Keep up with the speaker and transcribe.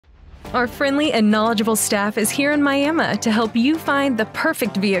Our friendly and knowledgeable staff is here in Miami to help you find the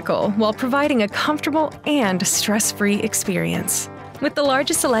perfect vehicle while providing a comfortable and stress-free experience. With the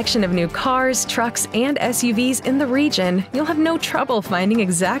largest selection of new cars, trucks, and SUVs in the region, you'll have no trouble finding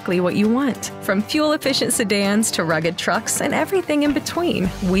exactly what you want. From fuel-efficient sedans to rugged trucks and everything in between,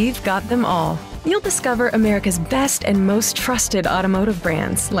 we've got them all. You'll discover America's best and most trusted automotive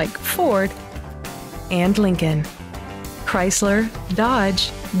brands like Ford and Lincoln, Chrysler,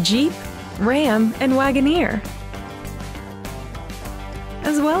 Dodge, Jeep, Ram, and Wagoneer,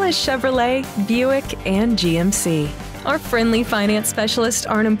 as well as Chevrolet, Buick, and GMC. Our friendly finance specialists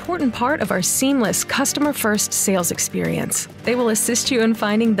are an important part of our seamless customer-first sales experience. They will assist you in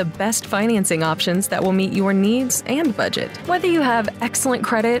finding the best financing options that will meet your needs and budget. Whether you have excellent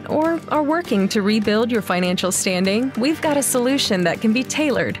credit or are working to rebuild your financial standing, we've got a solution that can be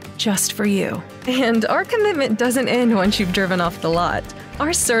tailored just for you. And our commitment doesn't end once you've driven off the lot.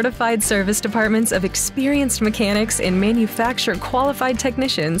 Our certified service departments of experienced mechanics and manufacturer-qualified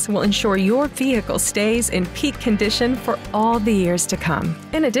technicians will ensure your vehicle stays in peak condition for all the years to come.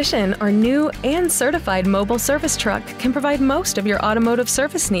 In addition, our new and certified mobile service truck can provide most of your automotive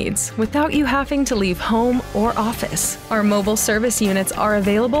service needs without you having to leave home or office. Our mobile service units are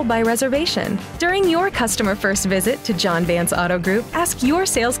available by reservation. During your customer-first visit to John Vance Auto Group, ask your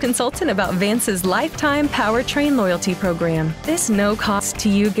sales consultant about Vance's lifetime powertrain loyalty program. This no-cost to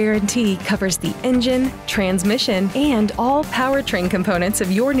you guarantee covers the engine, transmission, and all powertrain components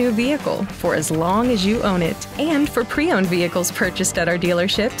of your new vehicle for as long as you own it. And for pre-owned vehicles purchased at our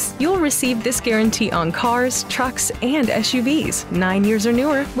dealerships, you'll receive this guarantee on cars, trucks, and SUVs 9 years or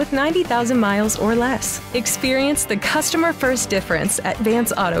newer with 90,000 miles or less. Experience the customer-first difference at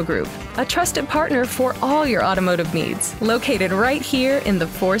Vance Auto Group, a trusted partner for all your automotive needs, located right here in the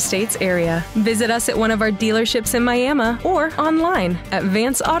 4 states area. Visit us at one of our dealerships in Miami or online at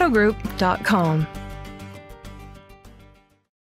vanceautogroup.com.